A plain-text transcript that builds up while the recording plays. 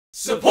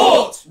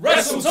Support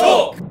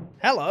WrestleTalk!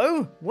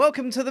 Hello,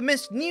 welcome to the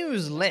missed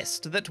news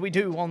list that we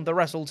do on the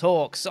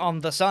WrestleTalks on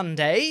the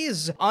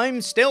Sundays.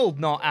 I'm still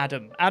not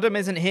Adam. Adam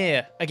isn't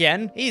here.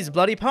 Again, he's a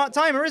bloody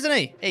part-timer, isn't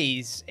he?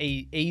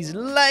 He's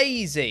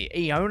lazy.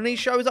 He only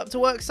shows up to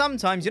work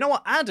sometimes. You know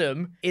what?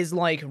 Adam is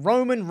like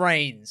Roman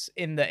Reigns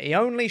in that he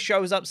only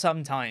shows up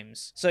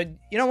sometimes. So,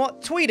 you know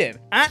what? Tweet him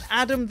at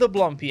Adam the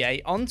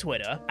Blompier on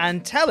Twitter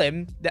and tell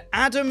him that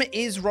Adam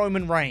is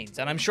Roman Reigns.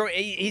 And I'm sure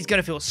he's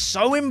gonna feel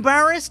so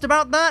embarrassed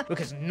about that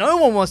because no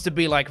one wants to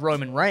be like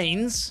Roman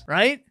Reigns,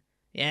 right?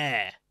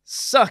 Yeah.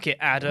 Suck it,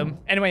 Adam.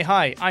 Anyway,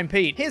 hi, I'm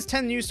Pete. Here's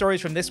 10 news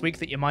stories from this week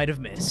that you might have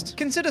missed.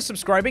 Consider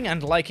subscribing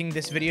and liking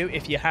this video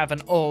if you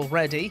haven't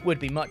already. Would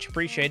be much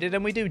appreciated,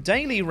 and we do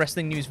daily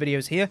wrestling news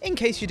videos here, in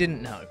case you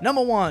didn't know.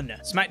 Number 1.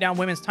 SmackDown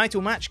Women's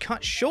title match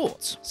cut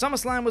short.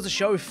 SummerSlam was a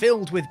show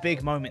filled with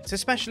big moments,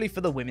 especially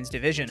for the women's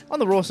division. On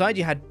the Raw side,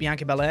 you had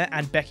Bianca Belair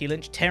and Becky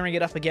Lynch tearing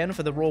it up again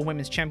for the Raw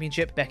Women's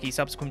Championship, Becky's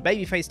subsequent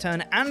babyface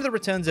turn, and the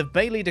returns of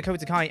Bayley,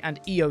 Dakota Kai, and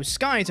Io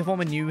Sky to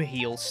form a new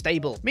heel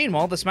stable.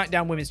 Meanwhile, the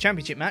SmackDown Women's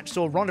Championship match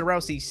saw Ronda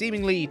Rousey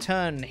seemingly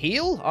turn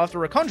heel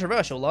after a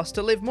controversial loss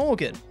to Liv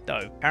Morgan,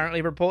 though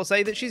apparently reports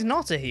say that she's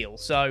not a heel,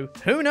 so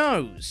who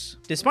knows?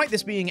 Despite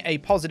this being a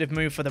positive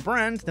move for the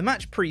brand, the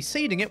match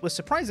preceding it was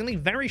surprisingly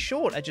very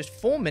short at just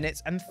 4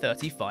 minutes and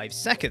 35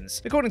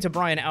 seconds. According to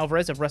Brian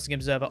Alvarez of Wrestling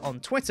Observer on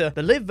Twitter,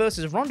 the Liv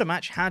vs Ronda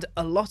match had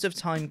a lot of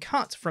time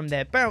cut from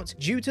their bout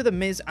due to the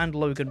Miz and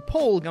Logan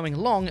Paul going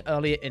long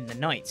earlier in the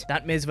night.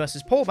 That Miz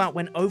vs Paul bout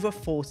went over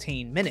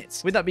 14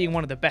 minutes. With that being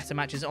one of the better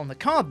matches on the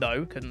card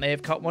though, couldn't they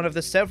have cut one of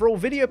the several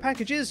video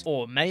packages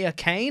or Mayor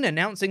Kane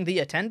announcing the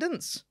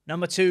attendance?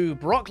 Number 2,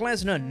 Brock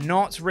Lesnar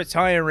not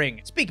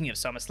retiring. Speaking of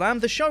SummerSlam,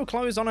 the show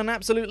closed on an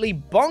absolutely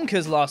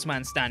bonkers last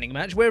man standing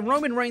match where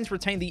Roman Reigns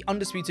retained the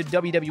undisputed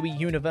WWE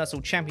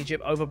Universal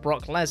Championship over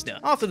Brock Lesnar.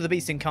 After the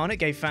Beast Incarnate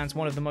gave fans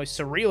one of the most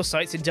surreal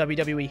sights in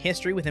WWE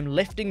history with him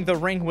lifting the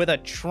ring with a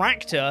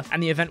tractor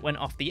and the event went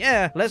off the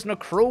air, Lesnar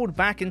crawled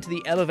back into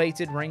the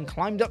elevated ring,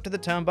 climbed up to the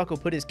turnbuckle,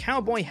 put his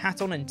cowboy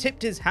hat on and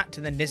tipped his hat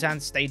to the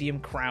Nissan Stadium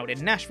crowd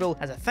in Nashville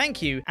as a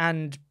thank you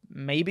and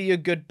maybe a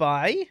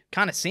goodbye?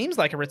 Kinda seems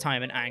like a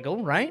retirement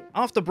angle, right?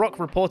 After Brock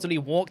reportedly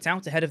walked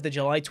out ahead of the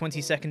July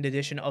 22nd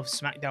edition of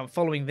SmackDown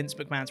following Vince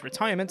McMahon's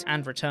retirement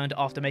and returned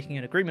after making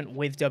an agreement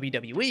with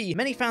WWE,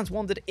 many fans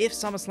wondered if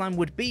SummerSlam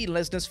would be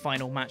Lesnar's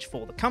final match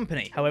for the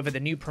company. However, the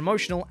new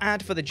promotional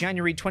ad for the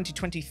January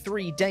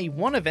 2023 Day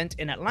 1 event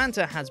in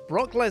Atlanta has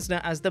Brock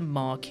Lesnar as the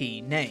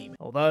marquee name.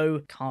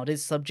 Although, card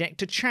is subject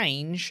to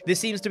change, this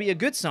seems to be a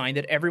good sign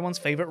that everyone's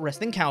favorite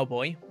wrestling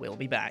cowboy will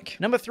be back.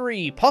 Number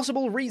 3,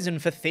 possible reason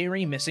for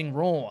Theory missing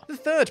Raw. The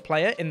third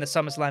player in the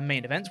SummerSlam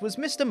main event was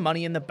Mr.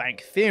 Money in the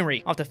Bank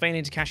Theory. After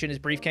failing to cash in his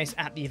briefcase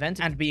at the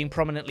event and being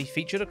prominently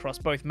featured across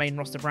both main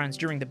roster brands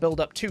during the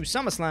build-up to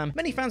SummerSlam,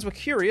 many fans were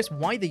curious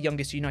why the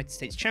youngest United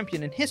States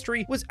champion in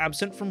history was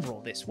absent from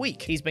Raw this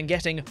week. He's been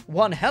getting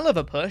one hell of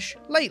a push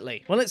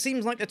lately. Well, it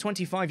seems like the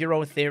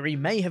 25-year-old Theory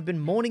may have been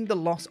mourning the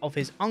loss of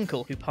his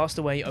uncle, who passed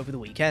away over the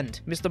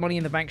weekend. Mr. Money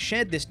in the Bank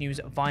shared this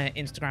news via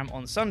Instagram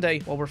on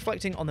Sunday while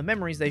reflecting on the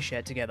memories they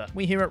shared together.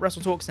 We here at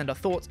WrestleTalk send our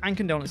thoughts and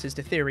condolences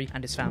to Theory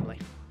and his family.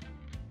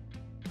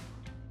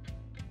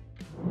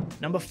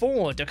 Number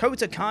 4,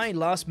 Dakota Kai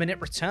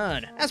last-minute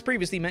return. As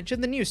previously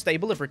mentioned, the new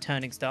stable of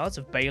returning stars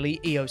of Bayley,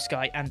 Io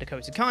Sky, and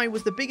Dakota Kai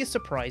was the biggest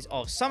surprise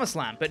of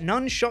SummerSlam, but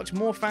none shocked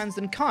more fans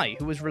than Kai,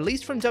 who was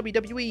released from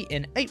WWE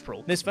in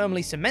April. This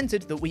firmly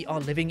cemented that we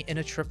are living in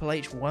a Triple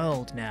H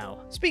world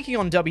now. Speaking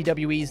on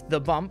WWE's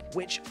The Bump,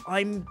 which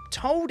I'm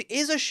told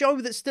is a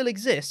show that still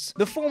exists,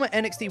 the former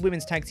NXT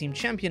Women's Tag Team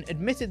Champion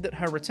admitted that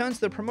her return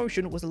to the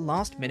promotion was a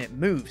last-minute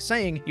move,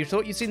 saying, "You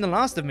thought you'd seen the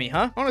last of me,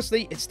 huh?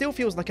 Honestly, it still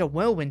feels like a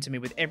whirlwind to me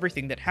with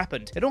everything that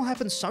happened. It all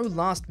happened so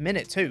last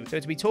minute too, so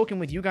to be talking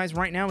with you guys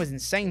right now is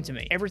insane to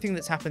me. Everything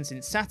that's happened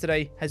since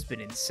Saturday has been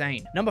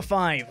insane." Number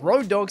 5,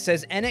 Road Dogg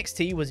says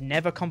NXT was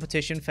never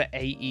competition for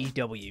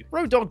AEW.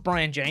 Road Dogg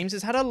Brian James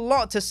has had a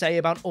lot to say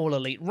about All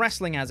Elite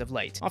Wrestling as of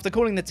late, after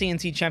calling the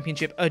TNT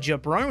Championship a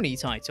jabroni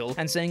title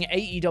and saying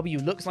AEW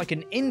looks like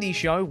an indie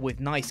show with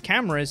nice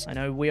cameras. I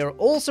know we are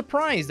all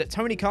surprised that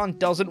Tony Khan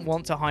doesn't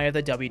want to hire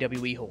the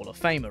WWE Hall of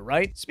Famer,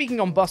 right? Speaking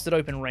on Busted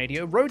Open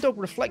Radio, Road Dogg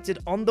reflected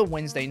on the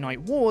Wednesday Night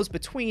Wars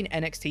between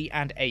NXT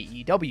and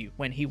AEW,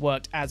 when he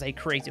worked as a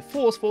creative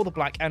force for the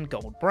Black and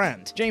Gold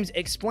brand. James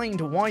explained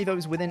why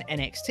those within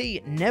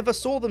NXT never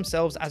saw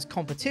themselves as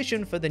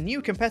competition for the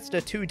new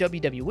competitor to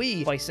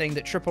WWE by saying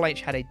that Triple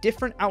H had a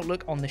different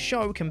outlook on the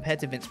show compared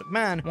to Vince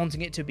McMahon,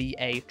 wanting it to be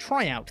a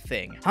tryout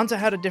thing. Hunter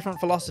had a different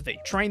philosophy.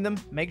 Train them,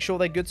 make sure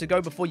they're good to go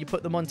before you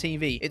put them on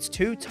TV. It's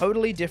two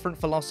totally different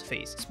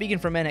philosophies. Speaking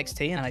from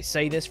NXT, and I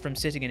say this from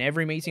sitting in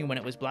every meeting when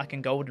it was Black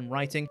and Gold and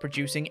writing,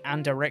 producing,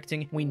 and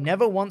directing, we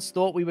never once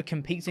thought we we were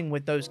competing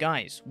with those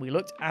guys. We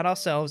looked at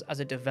ourselves as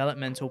a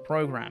developmental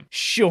program.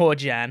 Sure,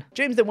 Jan.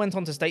 James then went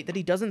on to state that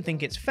he doesn't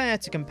think it's fair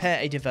to compare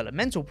a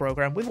developmental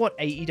program with what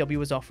AEW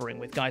was offering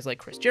with guys like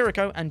Chris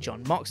Jericho and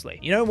Jon Moxley.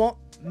 You know what?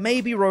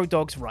 Maybe Road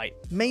Dogg's right.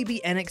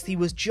 Maybe NXT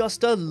was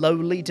just a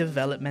lowly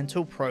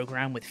developmental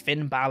program with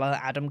Finn Balor,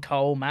 Adam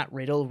Cole, Matt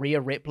Riddle,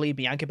 Rhea Ripley,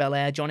 Bianca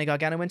Belair, Johnny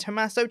Gargano, and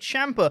Tommaso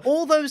Ciampa.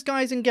 All those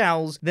guys and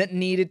gals that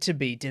needed to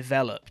be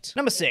developed.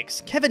 Number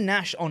 6. Kevin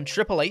Nash on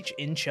Triple H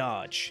in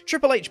charge.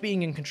 Triple H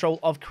being in control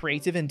of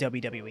creative in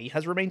WWE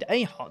has remained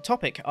a hot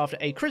topic after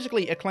a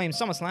critically acclaimed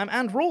SummerSlam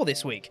and Raw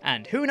this week.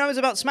 And who knows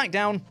about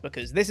SmackDown,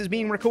 because this is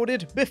being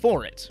recorded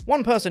before it.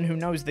 One person who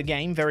knows the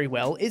game very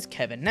well is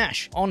Kevin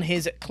Nash. On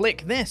his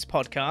Click This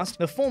podcast,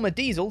 the former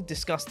Diesel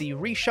discussed the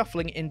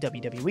reshuffling in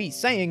WWE,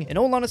 saying, "In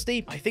all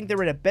honesty, I think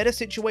they're in a better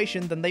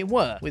situation than they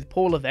were, with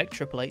Paul Levesque,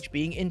 Triple H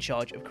being in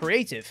charge of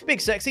creative." Big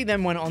Sexy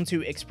then went on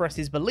to express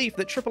his belief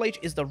that Triple H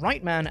is the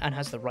right man and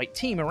has the right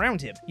team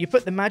around him. You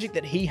put the magic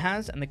that he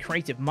has and the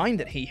creative mind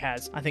that he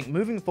has, I think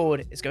moving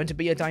forward is going to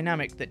be a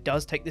dynamic that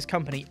does take this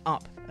company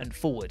up and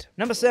forward.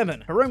 Number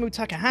 7. Hiromu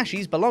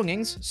Takahashi's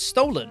belongings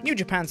stolen. New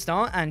Japan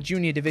star and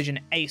Junior Division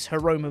ace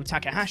Hiromu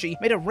Takahashi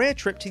made a rare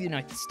trip to the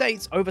United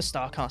States over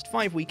StarCast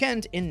 5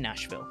 weekend in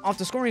Nashville.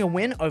 After scoring a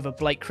win over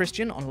Blake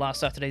Christian on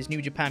last Saturday's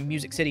New Japan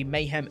Music City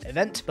Mayhem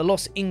event, the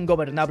Los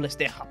Ingobernables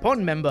de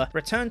Japón member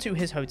returned to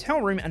his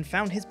hotel room and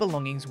found his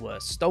belongings were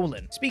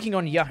stolen. Speaking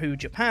on Yahoo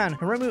Japan,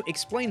 Hiromu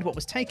explained what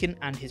was taken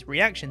and his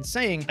reaction,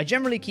 saying, "I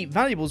generally keep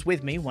valuables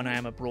with me when I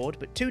am abroad,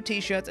 but 2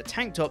 t-shirts, a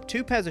tank top,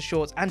 2 pairs of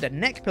shorts, and a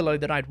neck pillow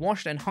that I'd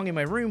washed and hung in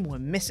my room were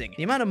missing.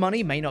 The amount of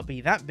money may not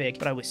be that big,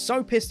 but I was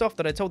so pissed off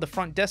that I told the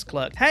front desk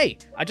clerk, 'Hey,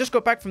 I just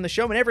got back from the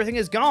show and everything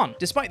is gone.'"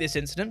 Despite this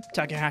incident,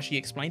 Takahashi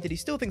explained that he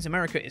still thinks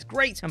America is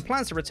great and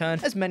plans to return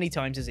as many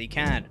times as he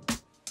can.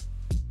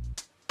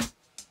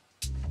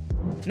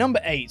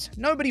 Number 8.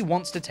 Nobody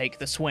wants to take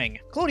the swing.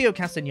 Claudio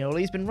Castagnoli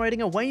has been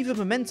riding a wave of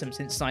momentum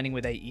since signing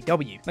with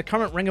AEW. The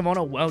current Ring of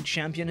Honor World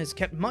Champion has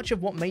kept much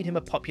of what made him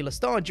a popular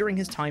star during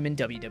his time in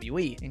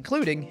WWE,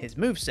 including his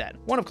moveset.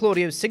 One of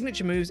Claudio's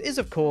signature moves is,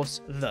 of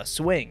course, the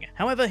swing.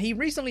 However, he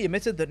recently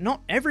admitted that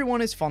not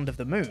everyone is fond of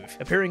the move.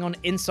 Appearing on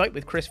Insight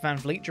with Chris Van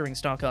Vliet during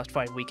StarCast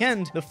 5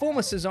 weekend, the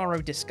former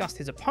Cesaro discussed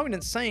his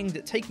opponents, saying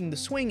that taking the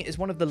swing is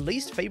one of the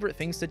least favorite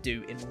things to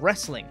do in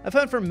wrestling. I've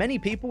heard from many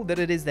people that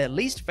it is their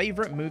least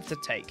favorite move to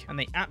take, and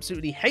they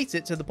absolutely hate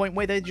it to the point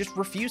where they just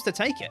refuse to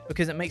take it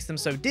because it makes them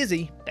so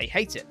dizzy they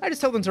hate it. I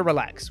just tell them to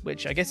relax,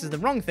 which I guess is the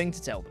wrong thing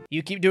to tell them.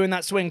 You keep doing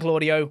that swing,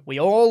 Claudio. We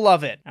all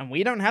love it, and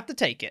we don't have to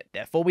take it,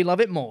 therefore we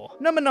love it more.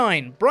 Number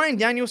 9. Bryan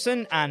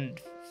Danielson and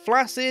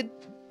flaccid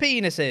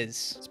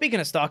penises. Speaking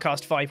of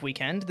StarCast 5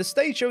 weekend, the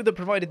stage show that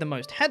provided the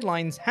most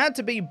headlines had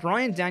to be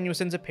Bryan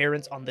Danielson's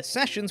appearance on The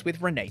Sessions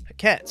with Renee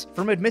Paquette.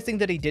 From admitting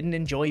that he didn't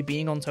enjoy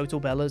being on Total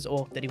Bellas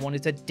or that he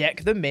wanted to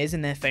deck The Miz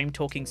in their famed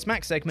Talking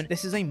Smack segment,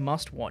 this is a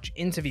must-watch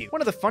interview.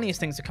 One of the funniest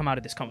things to come out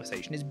of this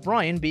conversation is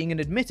Bryan being an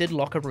admitted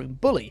locker room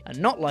bully and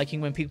not liking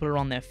when people are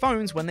on their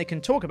phones when they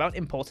can talk about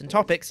important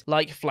topics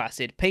like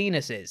flaccid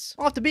penises.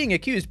 After being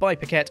accused by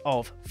Paquette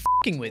of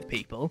f***ing with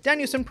people,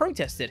 Danielson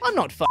protested, "I'm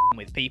not f***ing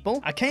with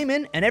people. I came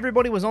in and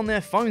everybody was on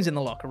their phones in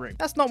the locker room.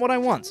 That's not what I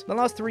want. The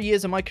last 3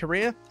 years of my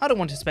career, I don't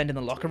want to spend in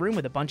the locker room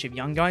with a bunch of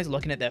young guys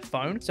looking at their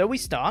phone. So we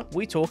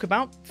talk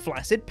about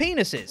flaccid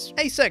penises.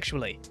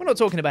 Asexually. We're not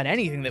talking about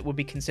anything that would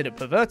be considered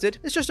perverted.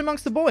 It's just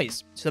amongst the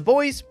boys. So the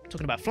boys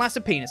talking about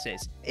flaccid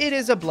penises. It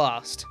is a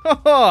blast.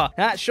 Ha!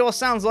 That sure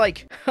sounds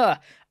like,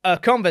 a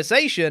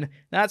conversation,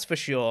 that's for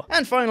sure.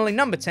 And finally,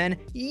 number 10,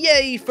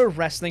 yay for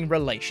wrestling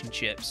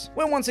relationships.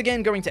 We're once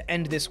again going to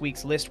end this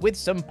week's list with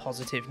some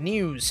positive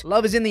news.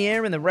 Love is in the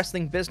air in the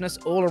wrestling business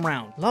all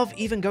around. Love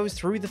even goes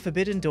through the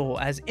forbidden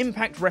door as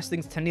Impact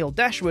Wrestling's Tenille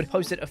Dashwood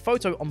posted a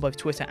photo on both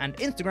Twitter and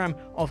Instagram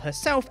of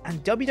herself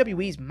and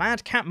WWE's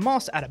Madcap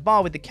Moss at a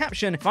bar with the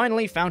caption,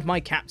 "Finally found my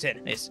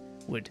captain." This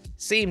would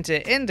seem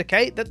to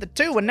indicate that the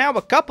two are now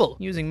a couple.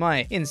 Using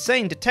my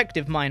insane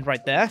detective mind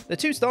right there, the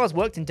two stars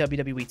worked in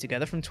WWE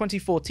together from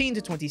 2014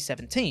 to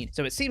 2017,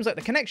 so it seems like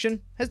the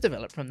connection has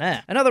developed from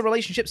there. Another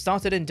relationship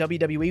started in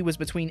WWE was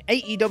between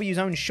AEW's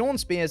own Shawn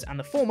Spears and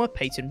the former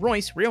Peyton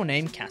Royce, real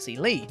name Cassie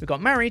Lee, who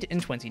got married in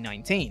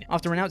 2019.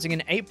 After announcing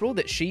in April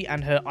that she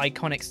and her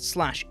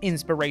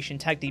Iconics/Inspiration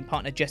tag team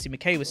partner Jessie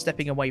McKay was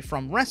stepping away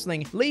from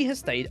wrestling, Lee has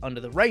stayed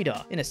under the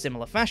radar. In a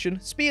similar fashion,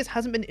 Spears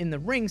hasn't been in the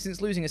ring since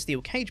losing a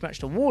steel cage match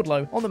to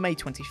Wardlow on the May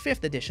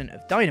 25th edition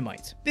of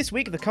Dynamite. This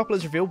week, the couple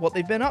has revealed what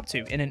they've been up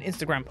to in an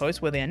Instagram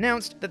post where they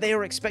announced that they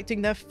are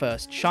expecting their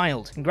first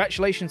child.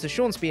 Congratulations to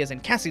Shawn Spears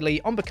and Cassie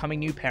Lee on becoming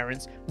new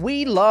parents.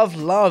 We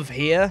love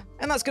here.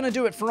 And that's going to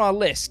do it for our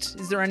list.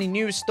 Is there any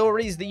news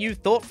stories that you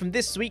thought from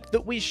this week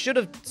that we should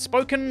have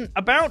spoken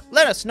about?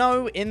 Let us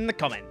know in the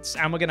comments.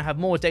 And we're going to have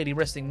more daily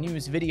wrestling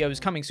news videos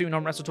coming soon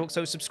on WrestleTalk,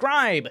 so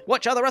subscribe,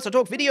 watch other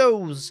WrestleTalk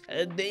videos,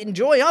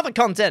 enjoy other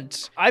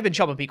content. I've been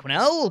Chopper P.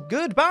 Quinnell.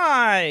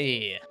 Goodbye.